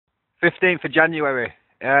15th of January.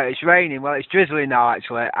 It's raining, well it's drizzling now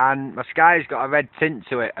actually, and my sky's got a red tint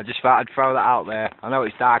to it. I just thought I'd throw that out there. I know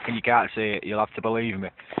it's dark and you can't see it, you'll have to believe me.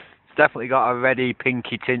 It's definitely got a reddy,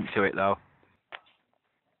 pinky tint to it though.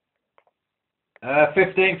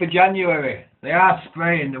 15th of January. They are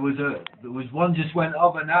spraying. There was one just went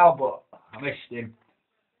over now, but I missed him.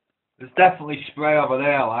 There's definitely spray over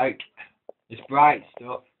there, like. It's bright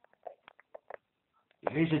stuff.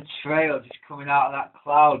 There is a trail just coming out of that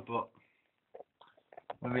cloud, but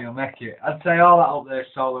maybe you'll make it. I'd say all that up there is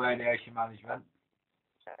solar radiation management.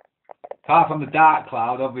 Apart from the dark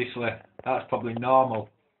cloud, obviously, that's probably normal.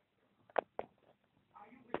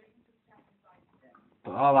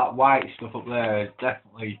 But all that white stuff up there is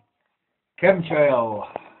definitely chemtrail.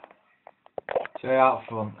 Straight out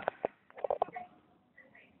front.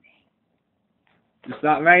 Just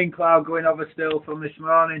that rain cloud going over still from this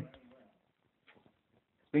morning.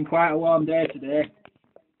 It's been quite a warm day today.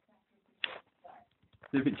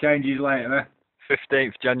 See if it changes later, eh?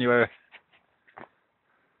 15th January.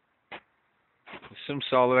 There's some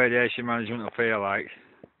solar radiation management up here, like,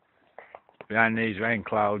 behind these rain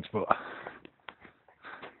clouds, but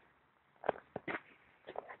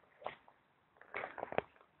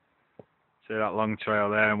see that long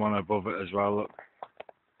trail there and one above it as well, look.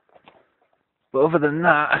 But other than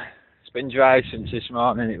that, it's been dry since this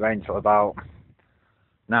morning. It rained till about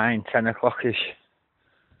 9, 10 o'clock-ish.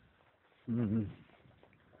 I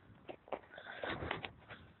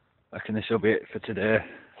reckon this will be it for today.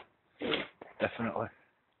 Definitely.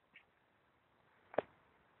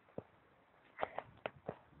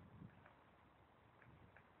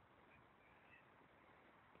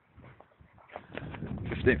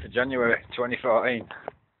 th of January 2014.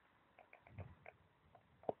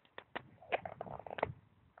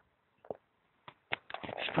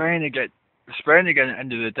 Spraying again at the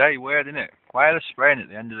end of the day, weird isn't it? Why are they spraying at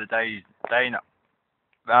the end of the day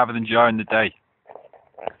rather than during the day?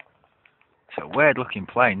 It's a weird looking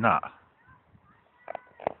plane, that.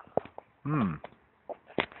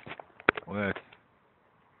 Weird.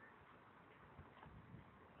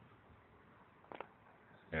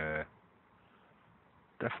 Yeah.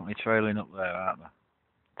 Definitely trailing up there, aren't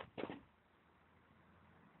they?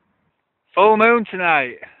 Full moon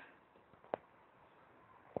tonight.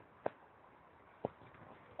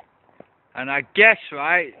 And I guess,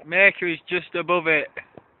 right, Mercury's just above it.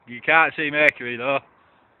 You can't see Mercury though.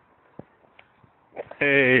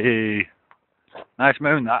 Hey. Nice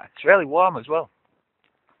moon that. It's really warm as well.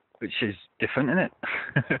 Which is different, isn't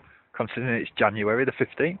it? Considering it's January the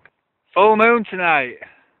 15th. Full moon tonight.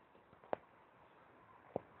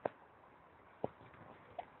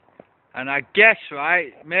 And I guess,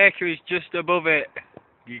 right, Mercury's just above it.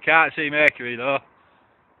 You can't see Mercury though.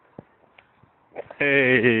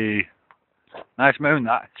 Hey. Nice moon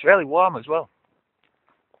that. It's really warm as well.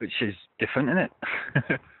 Which is different, isn't it?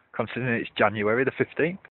 Considering it's January the 15th.